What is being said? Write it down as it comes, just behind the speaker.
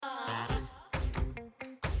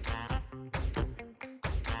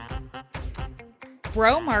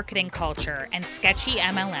Bro marketing culture and sketchy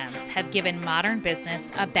MLMs have given modern business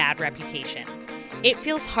a bad reputation. It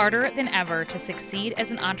feels harder than ever to succeed as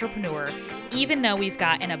an entrepreneur, even though we've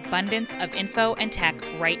got an abundance of info and tech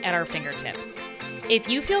right at our fingertips. If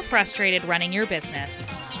you feel frustrated running your business,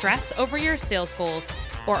 stress over your sales goals,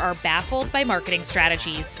 or are baffled by marketing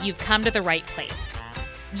strategies, you've come to the right place.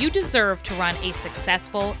 You deserve to run a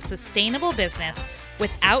successful, sustainable business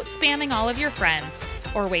without spamming all of your friends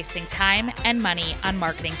or wasting time and money on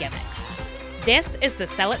marketing gimmicks. This is the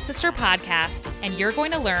Sell It Sister podcast, and you're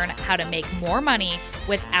going to learn how to make more money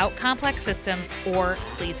without complex systems or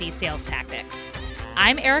sleazy sales tactics.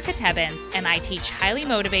 I'm Erica Tebbins, and I teach highly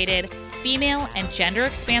motivated, female and gender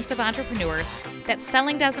expansive entrepreneurs that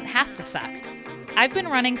selling doesn't have to suck. I've been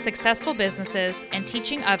running successful businesses and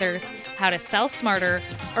teaching others how to sell smarter,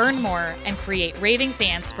 earn more, and create raving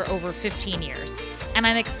fans for over 15 years. And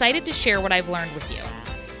I'm excited to share what I've learned with you.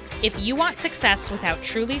 If you want success without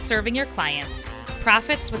truly serving your clients,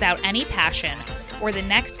 profits without any passion, or the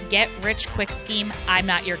next get-rich-quick scheme, I'm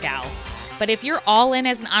not your gal. But if you're all in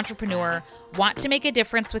as an entrepreneur, want to make a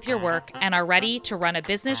difference with your work, and are ready to run a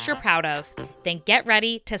business you're proud of, then get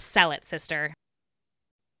ready to sell it, sister.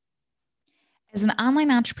 As an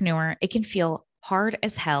online entrepreneur, it can feel hard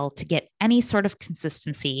as hell to get any sort of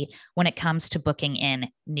consistency when it comes to booking in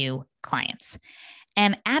new clients.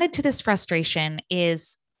 And added to this frustration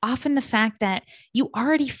is often the fact that you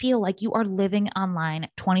already feel like you are living online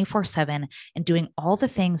 24/7 and doing all the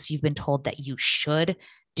things you've been told that you should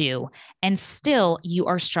do. And still you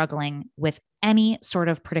are struggling with any sort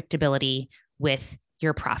of predictability with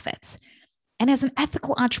your profits. And as an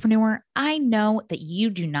ethical entrepreneur, I know that you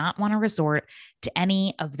do not want to resort to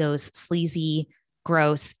any of those sleazy,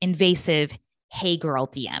 gross, invasive, hey girl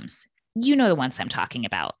DMs. You know the ones I'm talking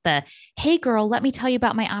about. The, hey girl, let me tell you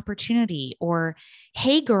about my opportunity. Or,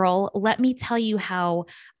 hey girl, let me tell you how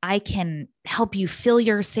I can help you fill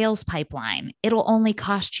your sales pipeline. It'll only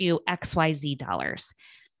cost you XYZ dollars.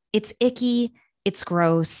 It's icky, it's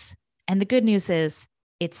gross. And the good news is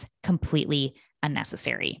it's completely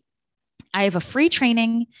unnecessary. I have a free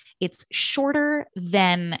training. It's shorter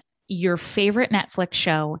than your favorite Netflix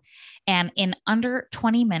show. And in under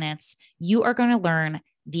 20 minutes, you are going to learn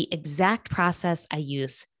the exact process I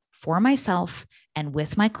use for myself and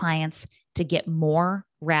with my clients to get more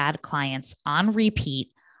rad clients on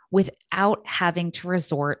repeat without having to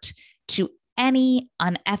resort to any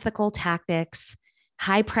unethical tactics,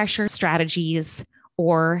 high pressure strategies,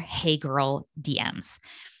 or hey girl DMs.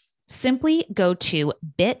 Simply go to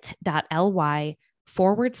bit.ly/goodbye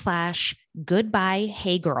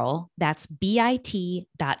hey girl. That's bit.ly/goodbye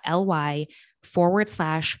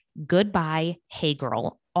hey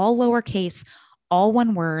girl, all lowercase, all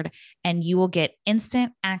one word, and you will get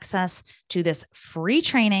instant access to this free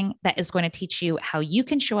training that is going to teach you how you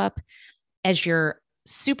can show up as your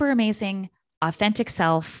super amazing, authentic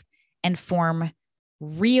self and form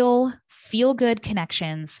real, feel-good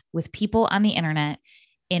connections with people on the internet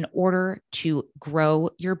in order to grow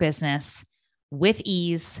your business with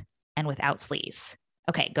ease and without sleaze.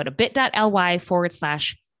 Okay, go to bit.ly/goodbye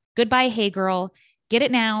hey girl. Get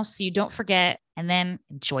it now so you don't forget, and then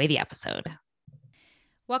enjoy the episode.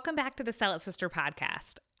 Welcome back to the Sell It Sister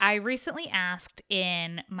podcast. I recently asked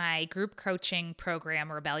in my group coaching program,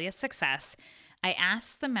 Rebellious Success, I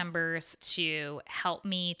asked the members to help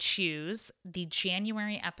me choose the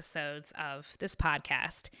January episodes of this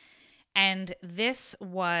podcast. And this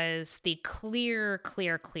was the clear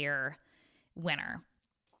winner.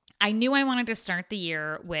 I knew I wanted to start the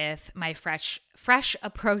year with my fresh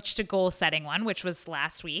approach to goal setting one, which was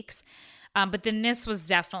last week's. But then this was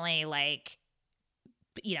definitely like,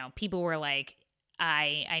 people were like,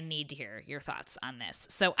 I need to hear your thoughts on this.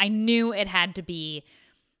 So I knew it had to be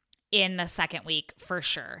in the second week for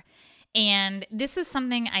sure. And this is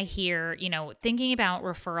something I hear, thinking about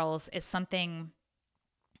referrals is something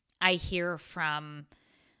I hear from,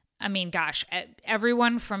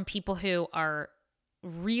 everyone from people who are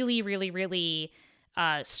really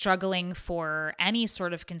struggling for any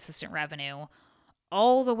sort of consistent revenue,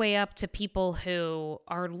 all the way up to people who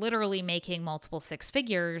are literally making multiple six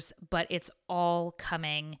figures, but it's all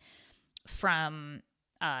coming from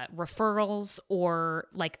referrals or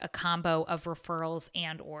like a combo of referrals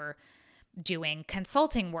and or doing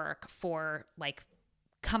consulting work for like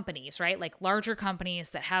companies, right? Like larger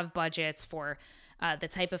companies that have budgets for the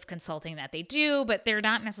type of consulting that they do, but they're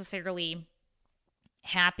not necessarily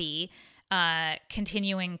happy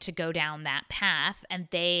continuing to go down that path, and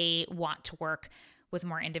they want to work with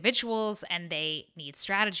more individuals, and they need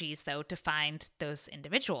strategies though to find those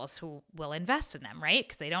individuals who will invest in them, right?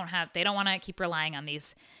 Because they don't want to keep relying on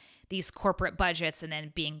these these corporate budgets and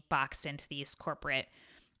then being boxed into these corporate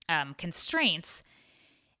constraints.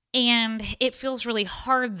 And it feels really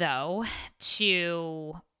hard, though,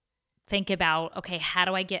 to think about, okay, how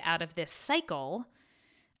do I get out of this cycle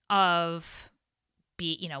of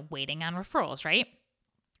waiting on referrals, right?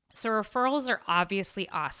 So referrals are obviously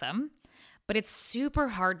awesome, but it's super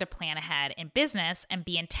hard to plan ahead in business and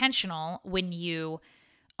be intentional when you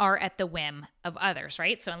are at the whim of others,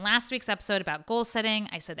 right? So in last week's episode about goal setting,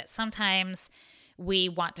 I said that sometimes we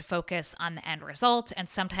want to focus on the end result, and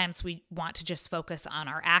sometimes we want to just focus on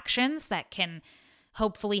our actions that can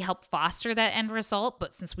hopefully help foster that end result.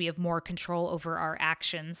 But since we have more control over our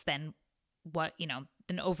actions than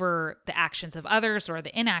over the actions of others or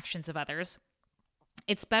the inactions of others,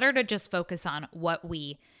 it's better to just focus on what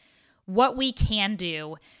we can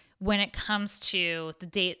do when it comes to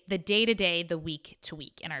the day-to-day, the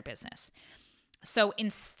week-to-week in our business. So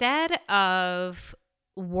instead of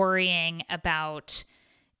worrying about,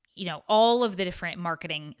 all of the different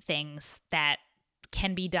marketing things that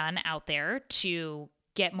can be done out there to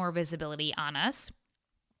get more visibility on us,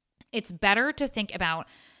 it's better to think about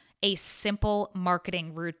a simple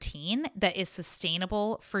marketing routine that is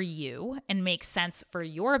sustainable for you and makes sense for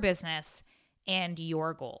your business and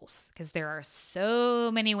your goals. Because there are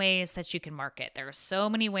so many ways that you can market. There are so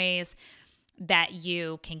many ways that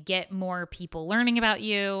you can get more people learning about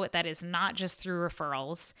you. That is not just through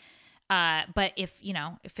referrals. But if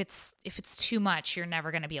it's too much, you're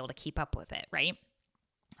never going to be able to keep up with it, right?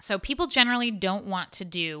 So people generally don't want to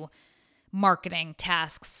do marketing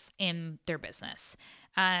tasks in their business.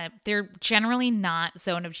 They're generally not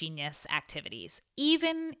zone of genius activities.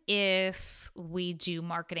 Even if we do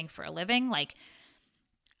marketing for a living, like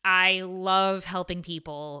I love helping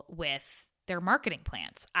people with their marketing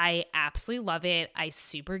plans. I absolutely love it. I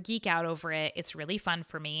super geek out over it. It's really fun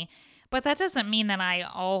for me. But that doesn't mean that I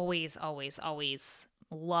always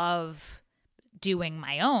love doing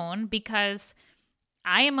my own, because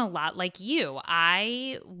I am a lot like you.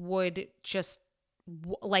 I would just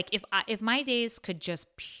if my days could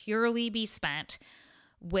just purely be spent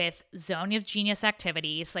with zone of genius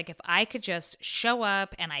activities, like if I could just show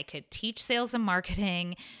up and I could teach sales and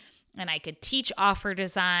marketing and I could teach offer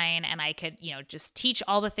design and I could, just teach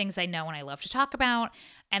all the things I know and I love to talk about.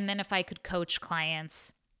 And then if I could coach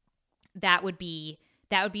clients, that would be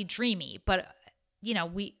dreamy. But,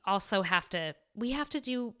 we also have to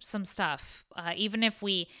do some stuff. Even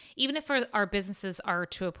if our businesses are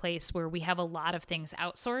to a place where we have a lot of things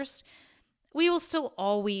outsourced, we will still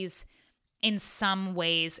always, in some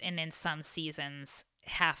ways and in some seasons,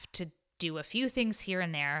 have to do a few things here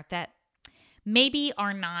and there that maybe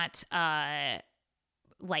are not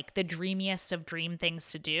like the dreamiest of dream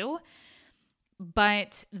things to do,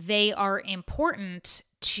 but they are important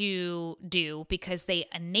to do because they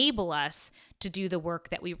enable us to do the work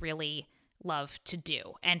that we really love to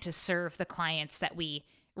do and to serve the clients that we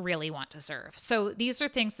really want to serve. So these are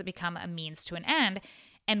things that become a means to an end.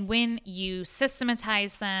 And when you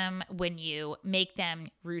systematize them, when you make them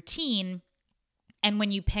routine, and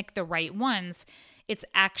when you pick the right ones, it's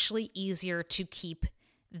actually easier to keep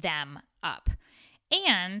them up.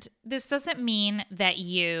 And this doesn't mean that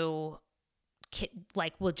you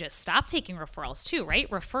will just stop taking referrals too, right?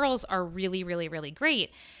 Referrals are really, really, really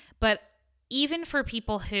great. But even for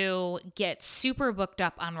people who get super booked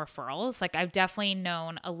up on referrals, like I've definitely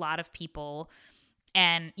known a lot of people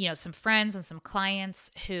and, some friends and some clients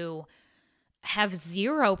who have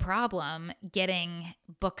zero problem getting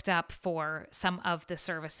booked up for some of the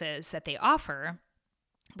services that they offer.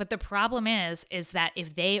 But the problem is that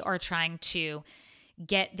if they are trying to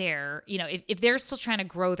get there, if they're still trying to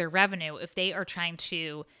grow their revenue, if they are trying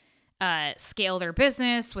to scale their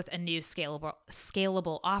business with a new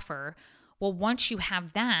scalable offer, well, once you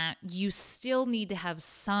have that, you still need to have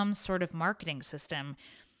some sort of marketing system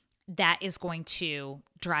that is going to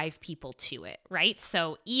drive people to it, right?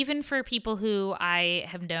 So even for people who I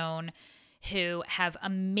have known who have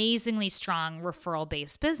amazingly strong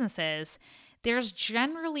referral-based businesses, there's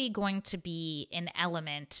generally going to be an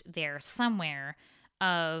element there somewhere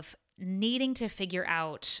of needing to figure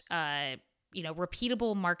out,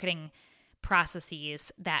 repeatable marketing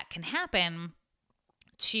processes that can happen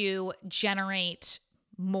to generate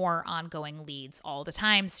more ongoing leads all the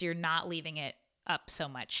time, so you're not leaving it up so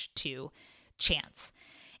much to chance.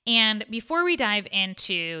 And before we dive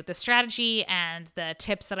into the strategy and the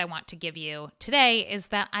tips that I want to give you today, is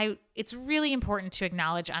that it's really important to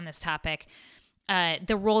acknowledge on this topic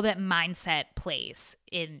the role that mindset plays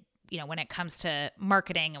in, when it comes to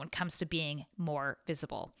marketing and when it comes to being more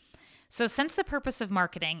visible. So since the purpose of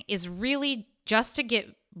marketing is really just to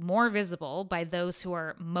get more visible by those who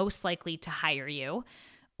are most likely to hire you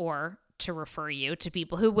or to refer you to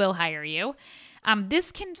people who will hire you.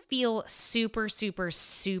 This can feel super, super,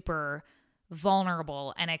 super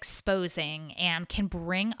vulnerable and exposing and can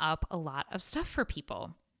bring up a lot of stuff for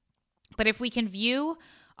people. But if we can view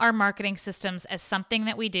our marketing systems as something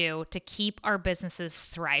that we do to keep our businesses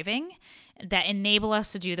thriving, that enable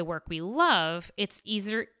us to do the work we love, it's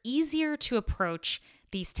easier to approach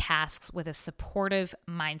these tasks with a supportive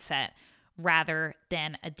mindset rather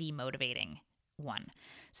than a demotivating one.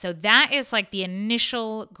 So that is like the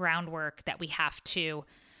initial groundwork that we have to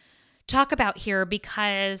talk about here,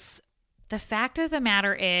 because the fact of the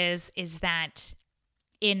matter is that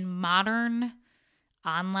in modern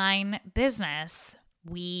online business,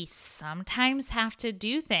 we sometimes have to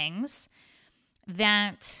do things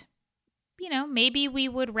that, maybe we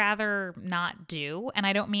would rather not do. And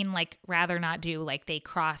I don't mean like rather not do like they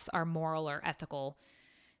cross our moral or ethical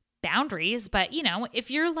boundaries. But, if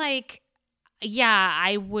you're like, yeah,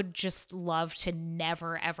 I would just love to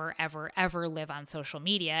never, ever, ever, ever live on social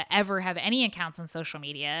media, ever have any accounts on social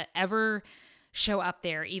media, ever show up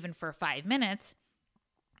there even for 5 minutes.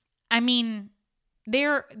 I mean,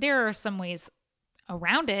 there are some ways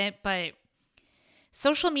around it, but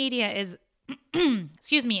social media is,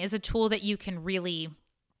 is a tool that you can really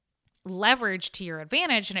leverage to your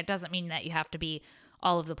advantage. And it doesn't mean that you have to be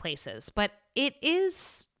all of the places, but it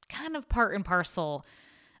is kind of part and parcel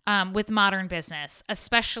with modern business,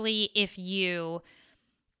 especially if you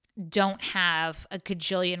don't have a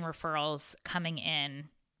gajillion referrals coming in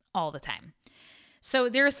all the time. So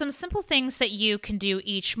there are some simple things that you can do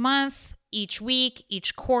each month, each week,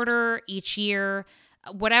 each quarter, each year,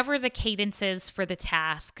 whatever the cadence is for the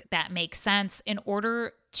task that makes sense in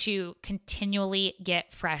order to continually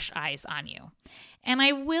get fresh eyes on you. And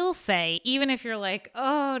I will say, even if you're like,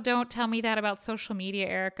 oh, don't tell me that about social media,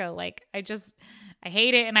 Erica, like I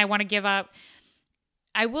hate it and I want to give up.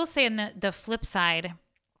 I will say, in the flip side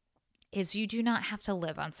is you do not have to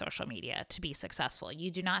live on social media to be successful.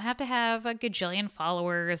 You do not have to have a gajillion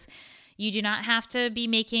followers. You do not have to be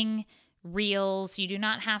making reels. You do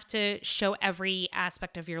not have to show every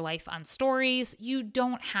aspect of your life on stories. You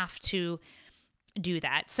don't have to do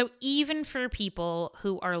that. So even for people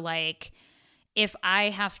who are like, if I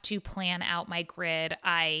have to plan out my grid,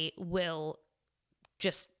 I will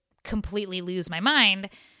just completely lose my mind.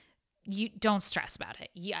 You don't stress about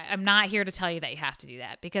it. I'm not here to tell you that you have to do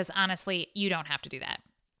that, because honestly, you don't have to do that.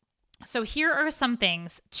 So here are some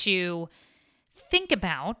things to think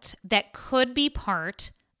about that could be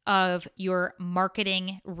part of your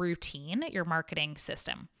marketing routine, your marketing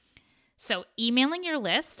system. So emailing your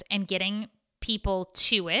list and getting people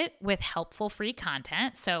to it with helpful free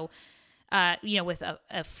content. So, with a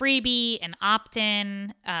freebie, an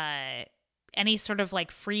opt-in, any sort of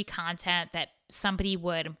like free content that somebody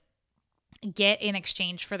would get in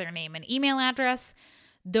exchange for their name and email address.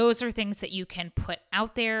 Those are things that you can put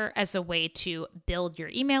out there as a way to build your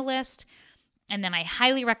email list. And then I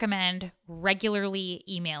highly recommend regularly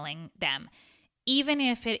emailing them. Even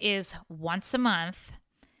if it is once a month,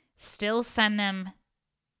 still send them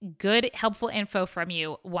good, helpful info from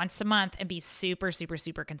you once a month and be super, super,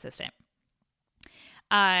 super consistent.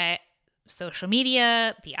 Social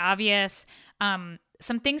media, the obvious.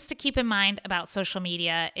 Some things to keep in mind about social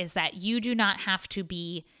media is that you do not have to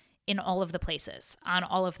be in all of the places, on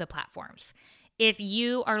all of the platforms. If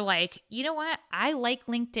you are like, you know what, I like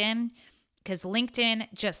LinkedIn because LinkedIn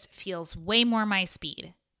just feels way more my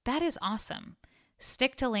speed. That is awesome.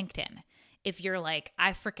 Stick to LinkedIn. If you're like,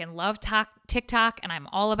 I freaking love TikTok and I'm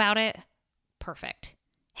all about it, perfect.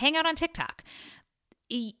 Hang out on TikTok.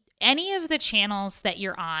 Any of the channels that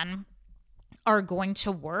you're on are going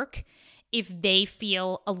to work if they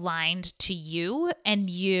feel aligned to you and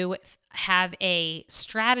you have a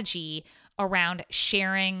strategy around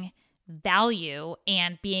sharing value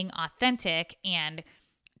and being authentic and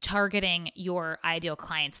targeting your ideal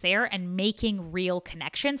clients there and making real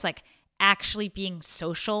connections, like actually being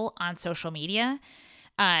social on social media.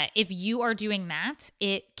 If you are doing that,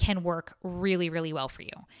 it can work really, really well for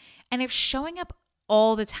you. And if showing up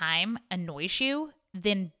all the time annoys you,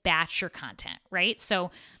 then batch your content, right? So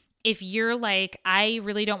if you're like, I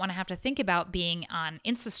really don't want to have to think about being on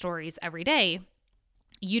Insta stories every day,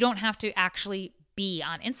 you don't have to actually be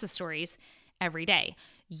on Insta stories every day.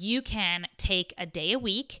 You can take a day a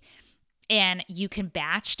week and you can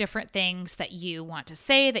batch different things that you want to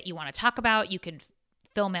say, that you want to talk about. You can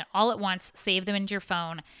film it all at once, save them into your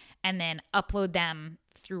phone, and then upload them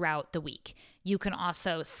throughout the week. You can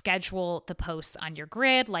also schedule the posts on your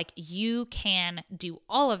grid. Like, you can do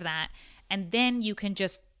all of that, and then you can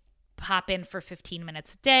just pop in for 15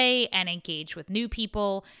 minutes a day and engage with new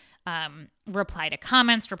people, reply to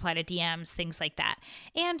comments, reply to DMs, things like that.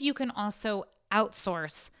 And you can also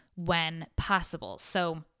outsource when possible.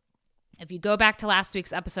 So if you go back to last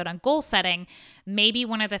week's episode on goal setting, maybe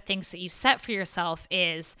one of the things that you set for yourself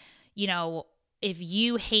is, if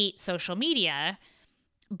you hate social media,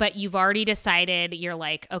 but you've already decided, you're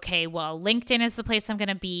like, okay, well, LinkedIn is the place I'm going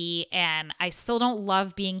to be, and I still don't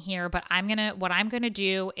love being here, but what I'm going to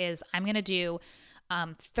do is I'm going to do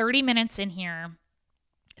 30 minutes in here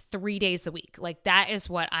 3 days a week. Like that is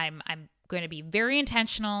what I'm going to be very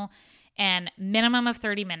intentional, and minimum of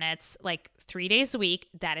 30 minutes, like 3 days a week.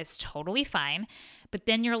 That is totally fine. But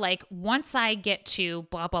then you're like, once I get to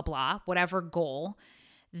blah, blah, blah, whatever goal,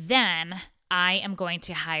 then I am going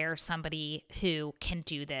to hire somebody who can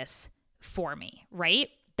do this for me, right?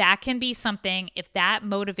 That can be something, if that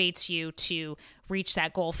motivates you to reach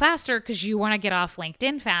that goal faster because you want to get off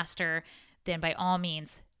LinkedIn faster, then by all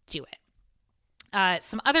means, do it.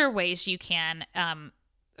 Some other ways you can,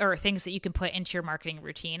 or things that you can put into your marketing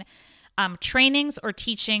routine, trainings or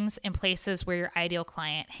teachings in places where your ideal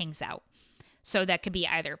client hangs out. So that could be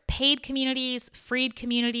either paid communities, freed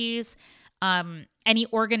communities, any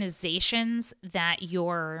organizations that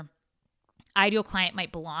your ideal client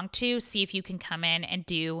might belong to. See if you can come in and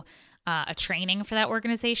do a training for that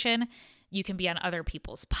organization. You can be on other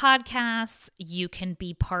people's podcasts. You can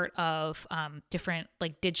be part of different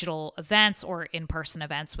like digital events or in-person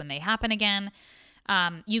events when they happen again.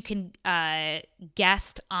 You can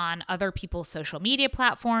guest on other people's social media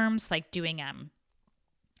platforms, like doing an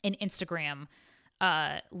Instagram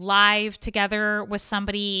live together with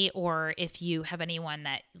somebody, or if you have anyone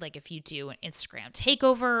that, like if you do an Instagram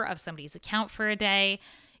takeover of somebody's account for a day,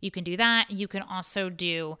 you can do that. You can also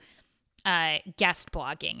do guest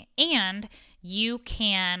blogging. And you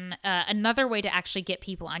can, another way to actually get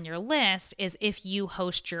people on your list is if you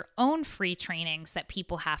host your own free trainings that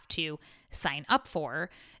people have to sign up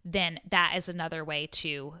for, then that is another way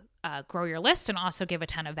to grow your list and also give a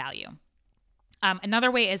ton of value.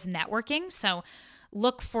 Another way is networking. So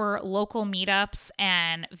look for local meetups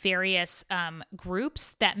and various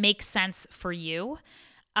groups that make sense for you.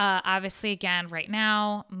 Obviously, again, right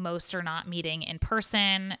now, most are not meeting in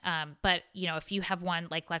person. But, if you have one,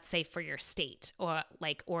 like, let's say for your state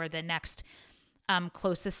or the next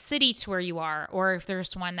closest city to where you are, or if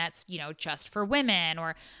there's one that's, just for women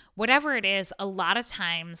or whatever it is, a lot of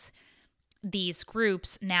times these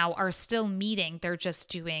groups now are still meeting. They're just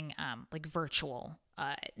doing like virtual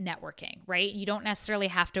networking, right? You don't necessarily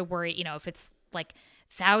have to worry, if it's like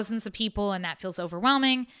thousands of people and that feels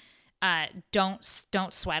overwhelming, don't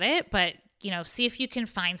sweat it, but see if you can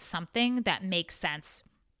find something that makes sense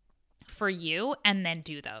for you and then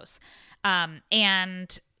do those.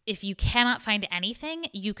 And if you cannot find anything,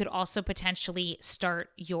 you could also potentially start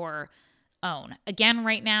your own. Again,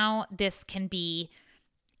 right now, this can be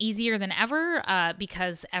easier than ever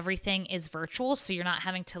because everything is virtual. So you're not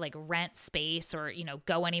having to like rent space or,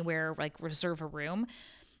 go anywhere, like reserve a room.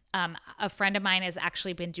 A friend of mine has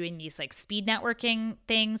actually been doing these like speed networking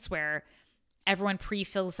things where everyone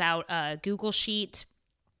pre-fills out a Google sheet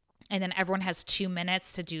and then everyone has 2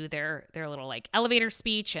 minutes to do their little like elevator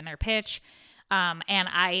speech and their pitch. And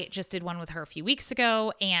I just did one with her a few weeks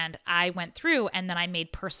ago, and I went through and then I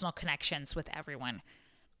made personal connections with everyone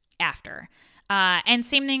after. And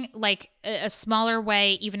same thing, like a smaller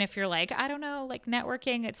way, even if you're like, I don't know, like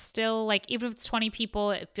networking, it's still like, even if it's 20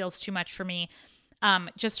 people, it feels too much for me.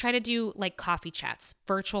 Just try to do like coffee chats,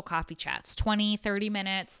 virtual coffee chats, 20, 30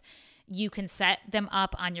 minutes. You can set them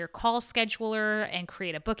up on your call scheduler and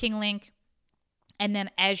create a booking link. And then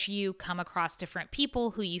as you come across different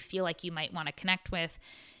people who you feel like you might want to connect with,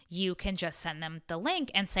 you can just send them the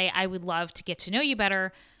link and say, I would love to get to know you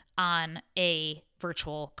better on a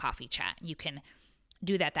virtual coffee chat. You can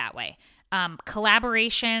do that way.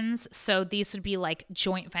 Collaborations. So these would be like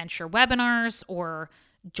joint venture webinars or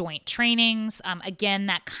joint trainings. Again,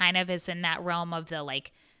 that kind of is in that realm of the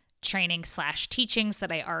like training / teachings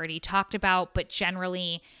that I already talked about, but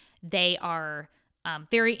generally they are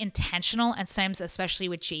very intentional. And sometimes, especially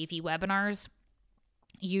with JV webinars,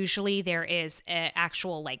 usually there is an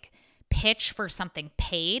actual like pitch for something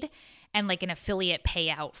paid and like an affiliate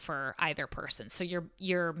payout for either person. So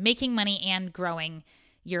you're making money and growing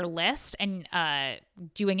your list and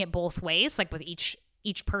doing it both ways. Like with each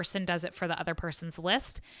person does it for the other person's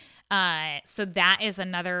list. So that is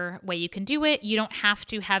another way you can do it. You don't have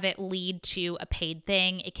to have it lead to a paid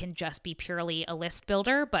thing. It can just be purely a list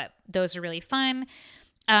builder, but those are really fun.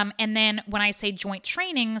 And then when I say joint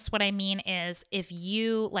trainings, what I mean is if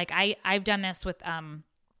you, like I've done this with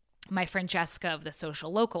my friend Jessica of The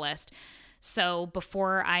Social Localist. So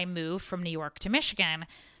before I moved from New York to Michigan,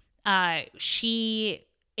 she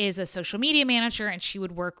is a social media manager and she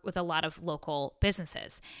would work with a lot of local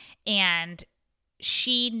businesses. And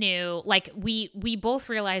she knew, like, we both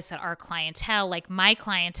realized that our clientele, like my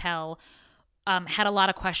clientele, had a lot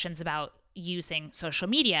of questions about using social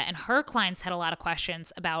media, and her clients had a lot of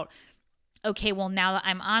questions about, okay, well, now that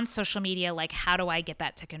I'm on social media, like, how do I get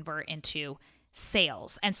that to convert into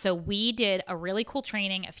sales? And so we did a really cool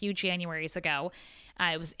training a few Januaries ago.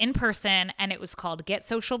 It was in person and it was called Get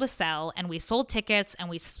Social to Sell. And we sold tickets and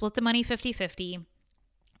we split the money 50-50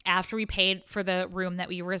 after we paid for the room that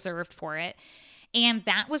we reserved for it. And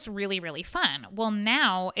that was really, really fun. Well,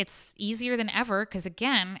 now it's easier than ever because,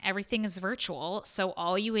 again, everything is virtual. So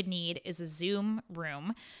all you would need is a Zoom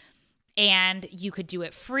room, and you could do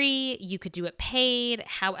it free. You could do it paid,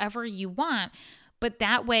 however you want. But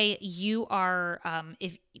that way you are,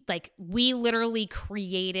 if like we literally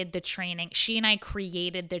created the training. She and I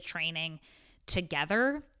created the training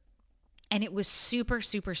together, and it was super,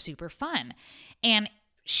 super, super fun. And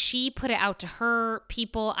she put it out to her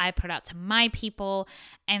people. I put it out to my people.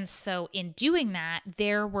 And so in doing that,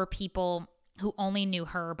 there were people who only knew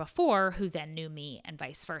her before who then knew me, and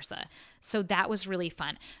vice versa. So that was really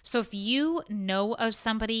fun. So if you know of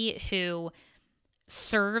somebody who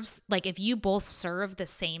serves, like if you both serve the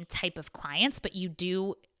same type of clients, but you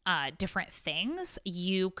do different things,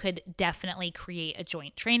 you could definitely create a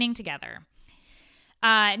joint training together.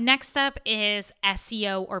 Next up is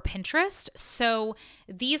SEO or Pinterest. So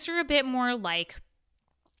these are a bit more like,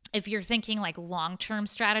 if you're thinking like long-term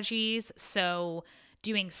strategies, so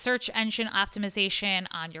doing search engine optimization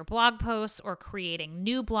on your blog posts or creating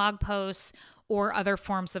new blog posts or other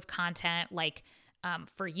forms of content like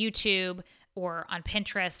for YouTube or on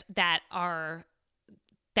Pinterest that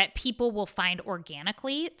people will find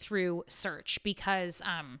organically through search, because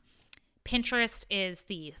Pinterest is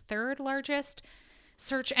the third largest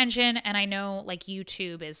search engine, and I know like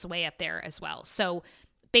YouTube is way up there as well. So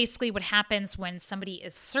basically what happens when somebody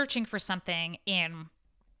is searching for something in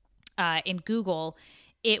Google,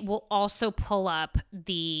 it will also pull up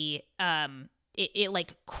the it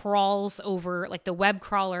like crawls over, like the web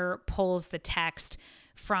crawler pulls the text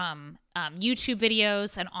from YouTube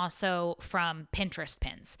videos and also from Pinterest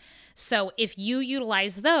pins. So if you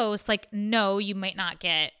utilize those, like, no, you might not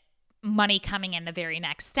get money coming in the very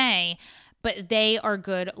next day, but they are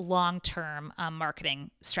good long-term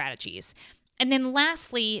marketing strategies. And then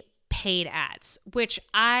lastly, paid ads, which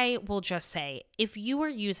I will just say, if you are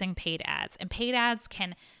using paid ads, and paid ads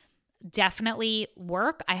can definitely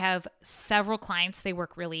work. I have several clients they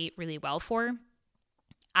work really, really well for.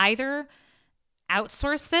 Either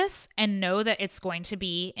outsource this and know that it's going to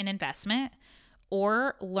be an investment,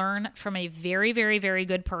 or learn from a very, very, very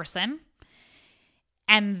good person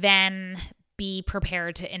and then be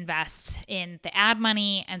prepared to invest in the ad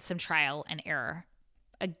money and some trial and error.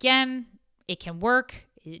 Again, it can work.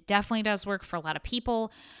 It definitely does work for a lot of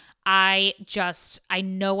people. I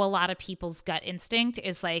know a lot of people's gut instinct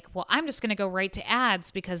is like, well, I'm just going to go right to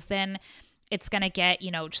ads because then it's going to get,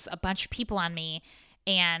 just a bunch of people on me,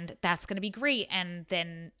 and that's going to be great. And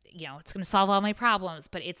then, it's going to solve all my problems,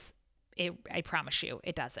 but I promise you,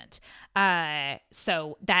 it doesn't.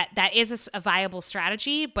 So that is a viable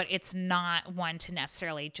strategy, but it's not one to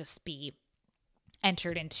necessarily just be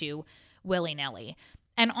entered into willy-nilly.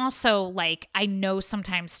 And also, like, I know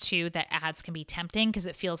sometimes too that ads can be tempting because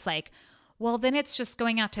it feels like, well, then it's just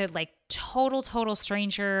going out to like total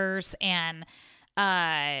strangers, and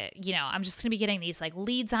I'm just going to be getting these like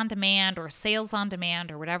leads on demand or sales on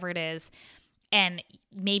demand or whatever it is. And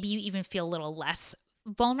maybe you even feel a little less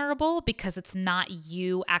vulnerable because it's not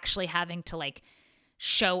you actually having to like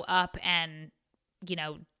show up and,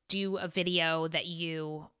 do a video that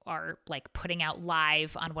you are like putting out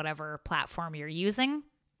live on whatever platform you're using.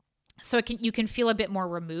 So you can feel a bit more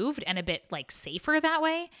removed and a bit like safer that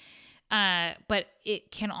way. But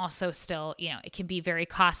it can also still, it can be very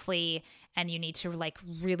costly, and you need to like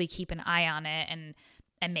really keep an eye on it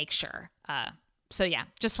and make sure. So yeah,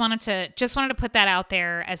 just wanted to put that out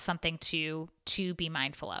there as something to be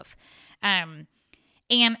mindful of. And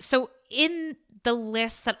so in the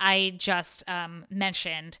list that I just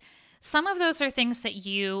mentioned, some of those are things that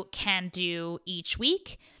you can do each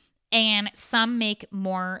week, and some make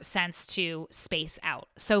more sense to space out.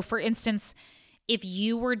 So for instance, if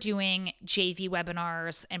you were doing JV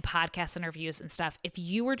webinars and podcast interviews and stuff, if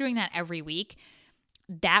you were doing that every week,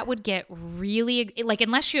 that would get really, like,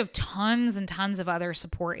 unless you have tons and tons of other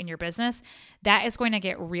support in your business, that is going to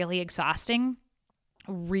get really exhausting.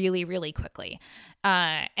 really, really quickly.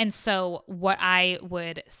 And so what I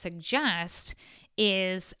would suggest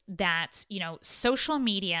is that, social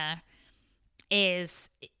media is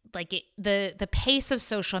like the pace of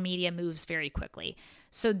social media moves very quickly.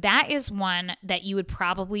 So that is one that you would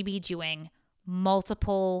probably be doing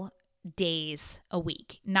multiple days a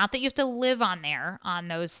week. Not that you have to live on there on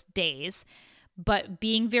those days, but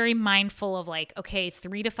being very mindful of like, okay,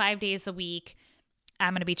 3 to 5 days a week,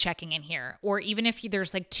 I'm going to be checking in here. Or even if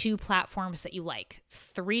there's like 2 platforms that you like,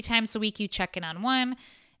 3 times a week you check in on one,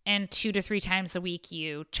 and 2 to 3 times a week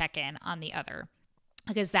you check in on the other,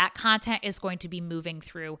 because that content is going to be moving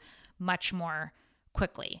through much more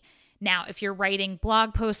quickly. Now, if you're writing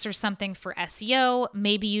blog posts or something for SEO,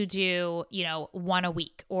 maybe you do, one a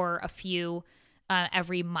week or a few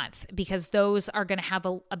every month, because those are going to have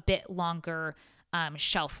a bit longer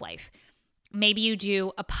shelf life. Maybe you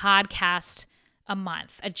do a podcast a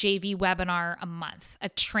month, a JV webinar a month, a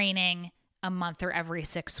training a month or every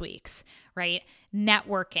 6 weeks, right?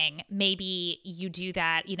 Networking, maybe you do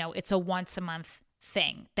that, it's a once a month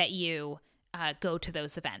thing that you go to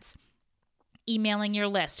those events. Emailing your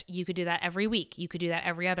list, you could do that every week. You could do that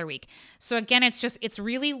every other week. So again, it's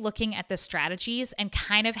really looking at the strategies and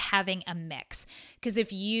kind of having a mix. Because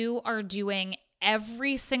if you are doing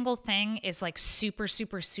every single thing is like super,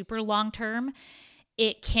 super, super long term,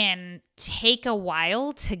 it can take a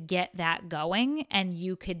while to get that going, and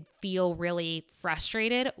you could feel really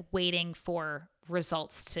frustrated waiting for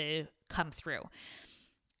results to come through.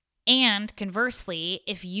 And conversely,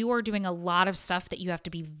 if you are doing a lot of stuff that you have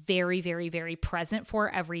to be very, very, very present for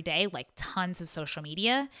every day, like tons of social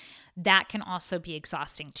media, that can also be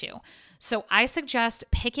exhausting too. So I suggest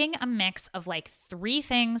picking a mix of like 3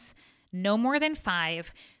 things, no more than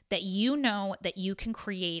 5, that you know that you can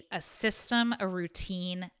create a system, a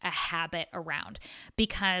routine, a habit around.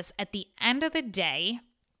 Because at the end of the day,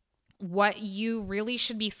 what you really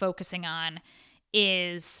should be focusing on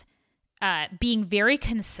is being very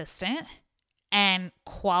consistent and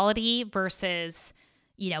quality versus,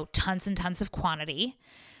 tons and tons of quantity.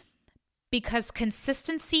 Because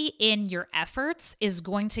consistency in your efforts is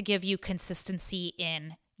going to give you consistency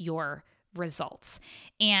in your results.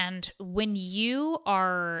 And when you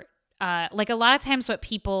are like, a lot of times what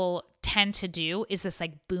people tend to do is this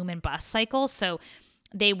like boom and bust cycle. So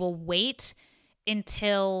they will wait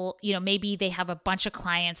until, maybe they have a bunch of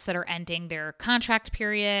clients that are ending their contract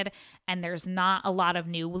period and there's not a lot of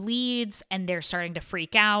new leads, and they're starting to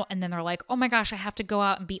freak out. And then they're like, oh my gosh, I have to go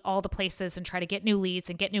out and be all the places and try to get new leads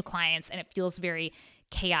and get new clients. And it feels very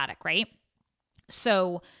chaotic, right?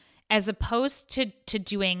 So as opposed to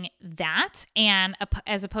doing that, and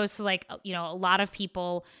as opposed to like, a lot of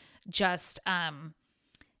people just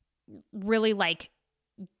really like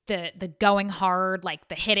the going hard, like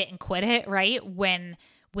the hit it and quit it, right? When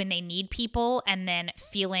they need people, and then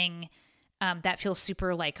feeling that feels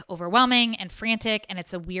super like overwhelming and frantic, and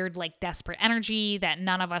it's a weird like desperate energy that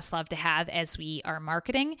none of us love to have as we are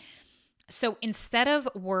marketing. So instead of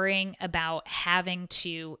worrying about having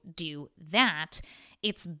to do that,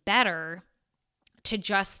 it's better to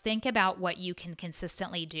just think about what you can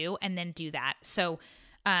consistently do and then do that. So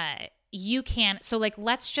like,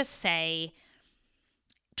 let's just say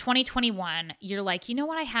 2021, you're like,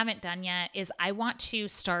 what I haven't done yet is I want to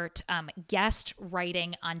start guest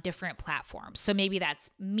writing on different platforms. So maybe that's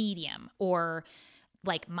Medium, or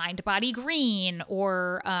like Mind Body Green,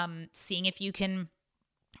 or seeing if you can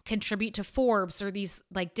contribute to Forbes, or these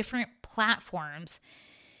like different platforms.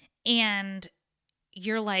 And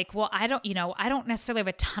you're like, well, I don't necessarily have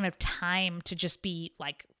a ton of time to just be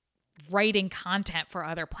like writing content for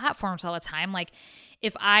other platforms all the time. Like,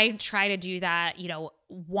 if I try to do that,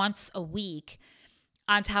 once a week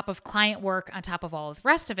on top of client work, on top of all of the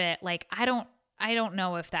rest of it, like, I don't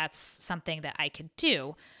know if that's something that I could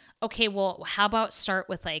do. Okay, well, how about start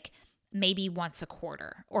with like maybe once a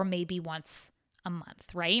quarter, or maybe once a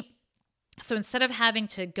month, right? So instead of having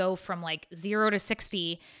to go from like 0 to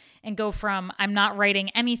 60 and go from I'm not writing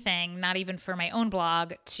anything, not even for my own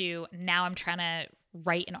blog, to now I'm trying to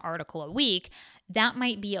write an article a week, that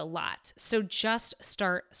might be a lot. So just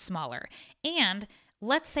start smaller. And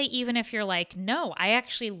let's say even if you're like, no, I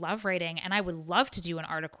actually love writing and I would love to do an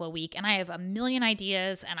article a week and I have a million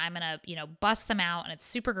ideas and I'm going to, bust them out and it's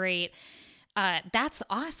super great. That's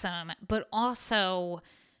awesome. But also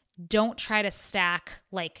don't try to stack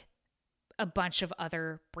like a bunch of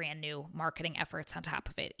other brand new marketing efforts on top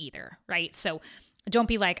of it either, right? So don't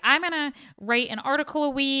be like, I'm going to write an article a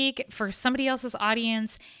week for somebody else's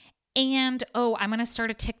audience, and I'm going to start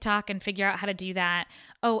a TikTok and figure out how to do that.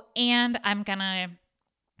 And I'm going to,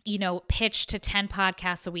 pitch to 10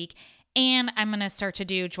 podcasts a week, And I'm going to start to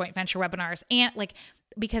do joint venture webinars. And like,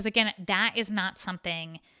 because again, that is not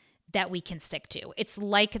something that we can stick to. It's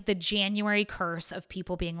like the January curse of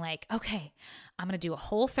people being like, okay, I'm going to do a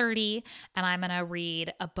Whole30 and I'm going to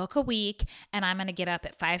read a book a week and I'm going to get up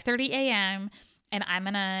at 5:30 a.m. and I'm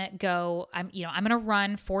going to go, I'm going to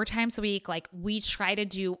run 4 times a week. Like, we try to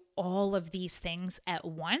do all of these things at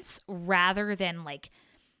once rather than like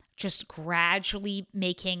just gradually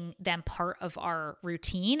making them part of our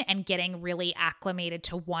routine and getting really acclimated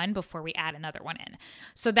to one before we add another one in.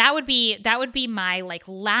 So that would be my like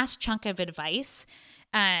last chunk of advice,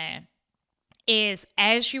 is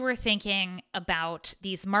as you are thinking about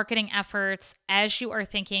these marketing efforts, as you are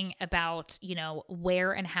thinking about,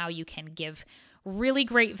 where and how you can give really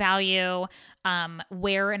great value,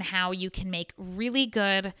 where and how you can make really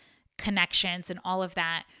good connections and all of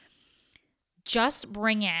that, just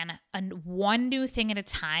bring in one new thing at a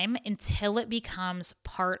time until it becomes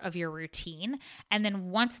part of your routine. And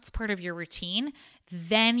then once it's part of your routine,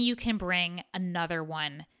 then you can bring another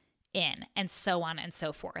one in, and so on and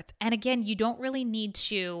so forth. And again, you don't really need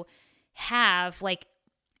to have like,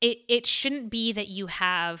 it shouldn't be that you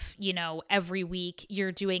have, every week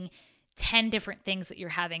you're doing 10 different things that you're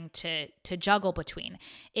having to juggle between.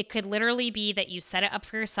 It could literally be that you set it up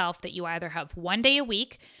for yourself that you either have one day a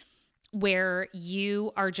week where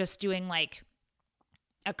you are just doing like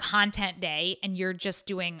a content day and you're just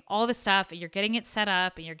doing all the stuff and you're getting it set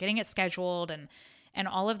up and you're getting it scheduled and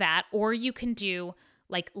all of that. Or you can do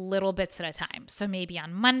like little bits at a time. So maybe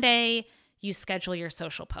on Monday, you schedule your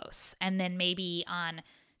social posts. And then maybe on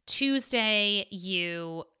Tuesday,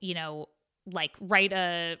 you like write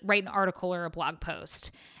an article or a blog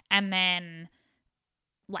post. And then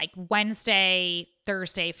like Wednesday,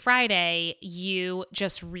 Thursday, Friday, you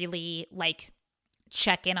just really like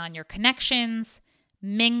check in on your connections,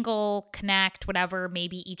 mingle, connect, whatever.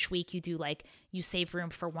 Maybe each week you do like, you save room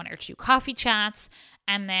for 1 or 2 coffee chats.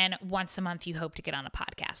 And then once a month you hope to get on a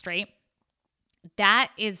podcast, right?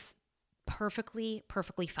 That is perfectly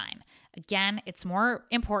fine. Again, it's more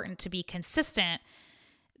important to be consistent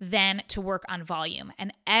than to work on volume.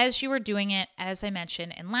 And as you are doing it, as I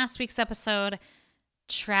mentioned in last week's episode,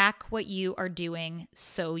 track what you are doing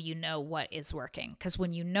so you know what is working. Because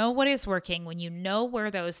when you know what is working, when you know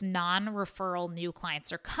where those non-referral new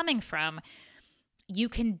clients are coming from, you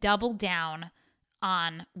can double down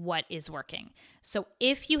on what is working. So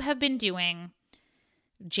if you have been doing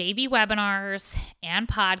JV webinars and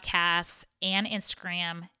podcasts and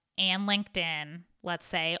Instagram and LinkedIn, let's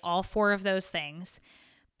say all 4 of those things,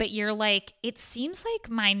 but you're like, it seems like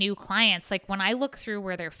my new clients, like when I look through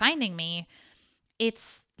where they're finding me,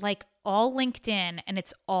 it's like all LinkedIn and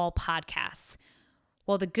it's all podcasts.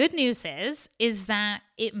 Well, the good news is that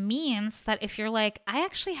it means that if you're like, I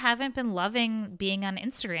actually haven't been loving being on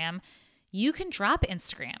Instagram, you can drop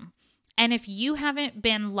Instagram. And if you haven't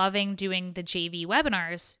been loving doing the JV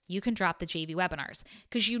webinars, you can drop the JV webinars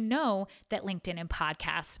because you know that LinkedIn and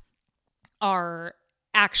podcasts are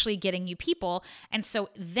actually getting you people. And so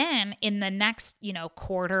then in the next,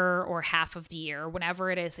 quarter or half of the year,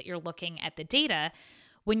 whenever it is that you're looking at the data,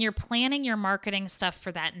 when you're planning your marketing stuff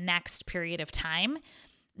for that next period of time,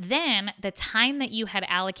 then the time that you had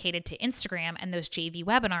allocated to Instagram and those JV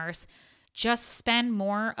webinars, just spend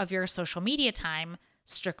more of your social media time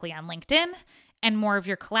strictly on LinkedIn and more of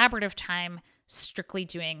your collaborative time strictly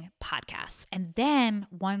doing podcasts. And then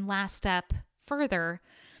one last step further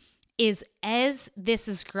is as this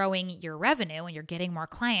is growing your revenue and you're getting more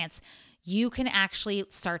clients, you can actually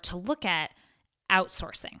start to look at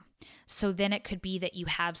outsourcing. So then it could be that you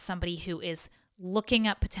have somebody who is looking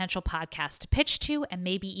up potential podcasts to pitch to and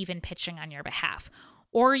maybe even pitching on your behalf.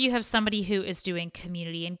 Or you have somebody who is doing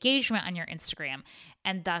community engagement on your Instagram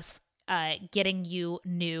and thus getting you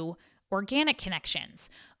new organic connections.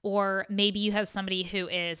 Or maybe you have somebody who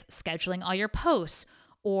is scheduling all your posts,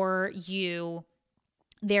 or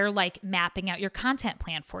they're like mapping out your content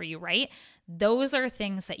plan for you, right? Those are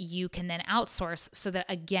things that you can then outsource so that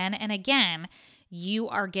again and again, you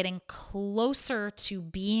are getting closer to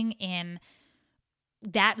being in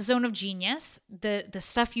that zone of genius, the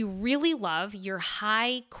stuff you really love, your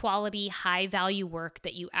high quality, high value work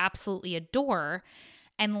that you absolutely adore,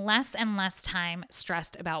 and less time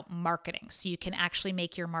stressed about marketing. So you can actually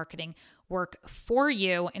make your marketing work for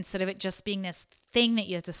you instead of it just being this thing that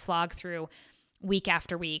you have to slog through week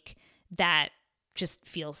after week that just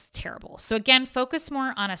feels terrible. So again, focus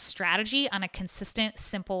more on a strategy, on a consistent,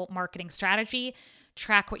 simple marketing strategy.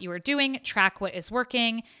 Track what you are doing, track what is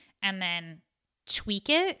working, and then tweak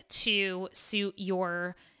it to suit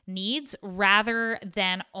your needs rather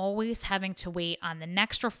than always having to wait on the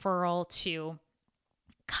next referral to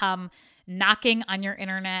come knocking on your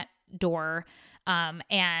internet door.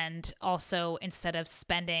 And also, instead of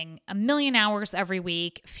spending a million hours every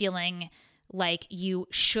week feeling like you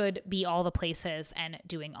should be all the places and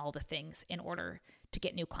doing all the things in order to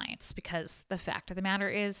get new clients, because the fact of the matter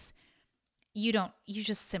is you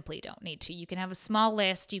just simply don't need to. You can have a small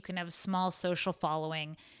list, you can have a small social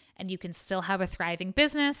following, and you can still have a thriving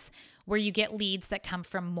business where you get leads that come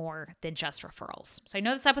from more than just referrals. So I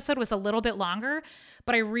know this episode was a little bit longer,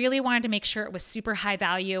 but I really wanted to make sure it was super high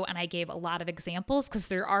value, and I gave a lot of examples because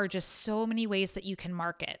there are just so many ways that you can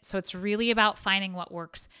market. So it's really about finding what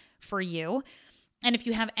works for you. And if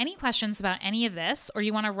you have any questions about any of this, or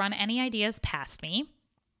you want to run any ideas past me,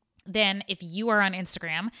 then if you are on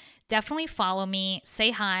Instagram, definitely follow me,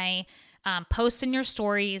 say hi, post in your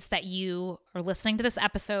stories that you are listening to this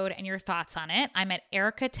episode and your thoughts on it. I'm at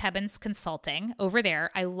Erica Tebbins Consulting over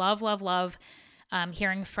there. I love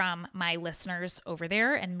hearing from my listeners over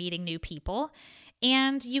there and meeting new people.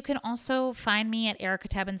 And you can also find me at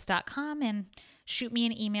ericatebbins.com and shoot me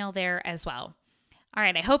an email there as well. All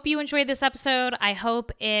right, I hope you enjoyed this episode. I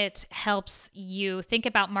hope it helps you think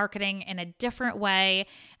about marketing in a different way.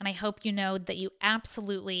 And I hope you know that you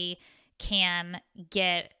absolutely can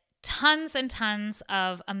get tons and tons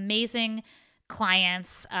of amazing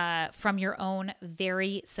clients from your own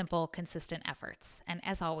very simple, consistent efforts. And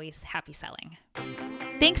as always, happy selling.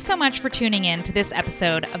 Thanks so much for tuning in to this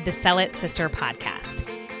episode of the Sell It Sister podcast.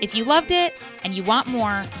 If you loved it and you want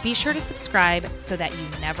more, be sure to subscribe so that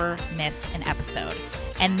you never miss an episode.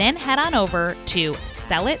 And then head on over to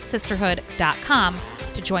sellitsisterhood.com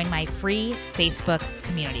to join my free Facebook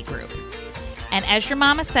community group. And as your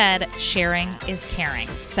mama said, sharing is caring.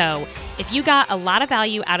 So if you got a lot of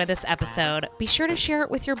value out of this episode, be sure to share it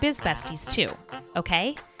with your biz besties too,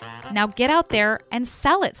 okay? Now get out there and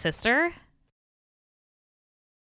sell it, sister.